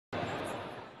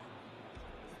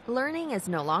Learning is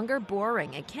no longer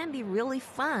boring. It can be really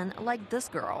fun, like this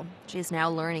girl. She's now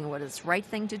learning what is the right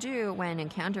thing to do when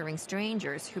encountering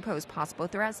strangers who pose possible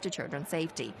threats to children's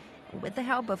safety, with the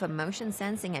help of a motion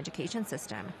sensing education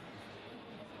system.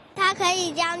 It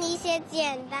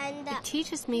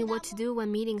teaches me what to do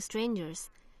when meeting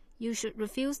strangers. You should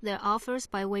refuse their offers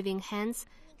by waving hands,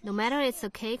 no matter it's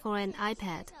a cake or an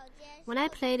iPad. When I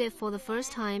played it for the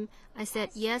first time, I said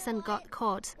yes and got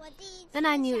caught. Then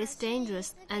I knew it's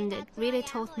dangerous, and it really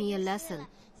taught me a lesson.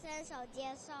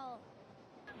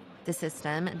 The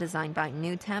system, designed by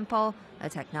New Temple, a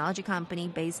technology company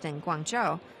based in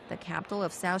Guangzhou, the capital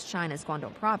of South China's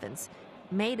Guangdong province,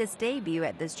 made its debut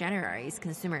at this January's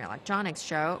Consumer Electronics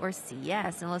Show, or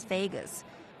CES, in Las Vegas.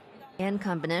 In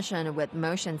combination with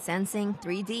motion sensing,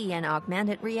 3D, and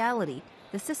augmented reality,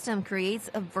 the system creates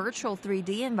a virtual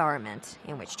 3D environment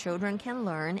in which children can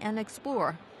learn and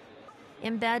explore.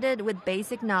 Embedded with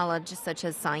basic knowledge such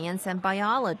as science and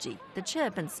biology, the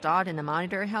chip installed in the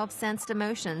monitor helps sense the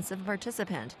motions of a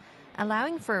participant,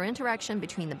 allowing for interaction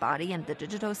between the body and the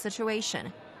digital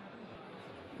situation.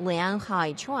 Liang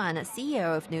Haichuan,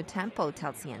 CEO of New Temple,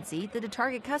 tells CNC that the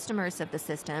target customers of the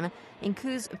system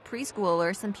includes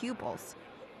preschoolers and pupils.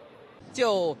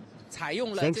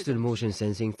 Thanks to the motion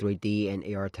sensing 3D and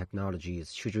AR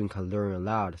technologies, children can learn a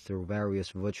lot through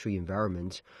various virtual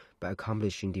environments by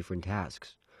accomplishing different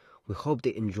tasks. We hope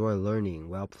they enjoy learning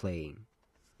while playing.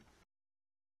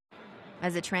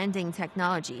 As a trending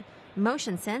technology,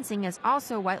 motion sensing is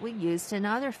also widely used in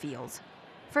other fields.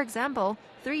 For example,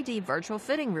 3D virtual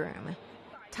fitting room.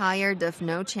 Tired of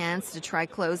no chance to try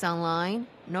clothes online?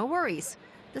 No worries.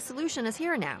 The solution is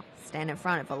here now. Stand in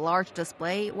front of a large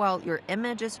display while your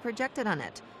image is projected on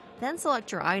it. Then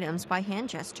select your items by hand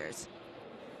gestures.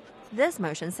 This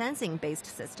motion sensing-based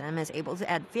system is able to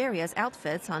add various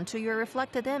outfits onto your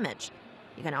reflected image.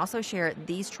 You can also share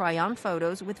these try-on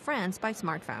photos with friends by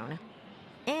smartphone.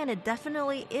 And it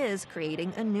definitely is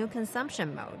creating a new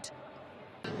consumption mode.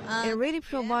 It really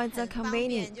provides a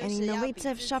convenient and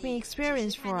innovative shopping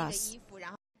experience for us.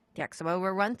 The Expo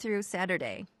will run through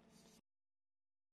Saturday.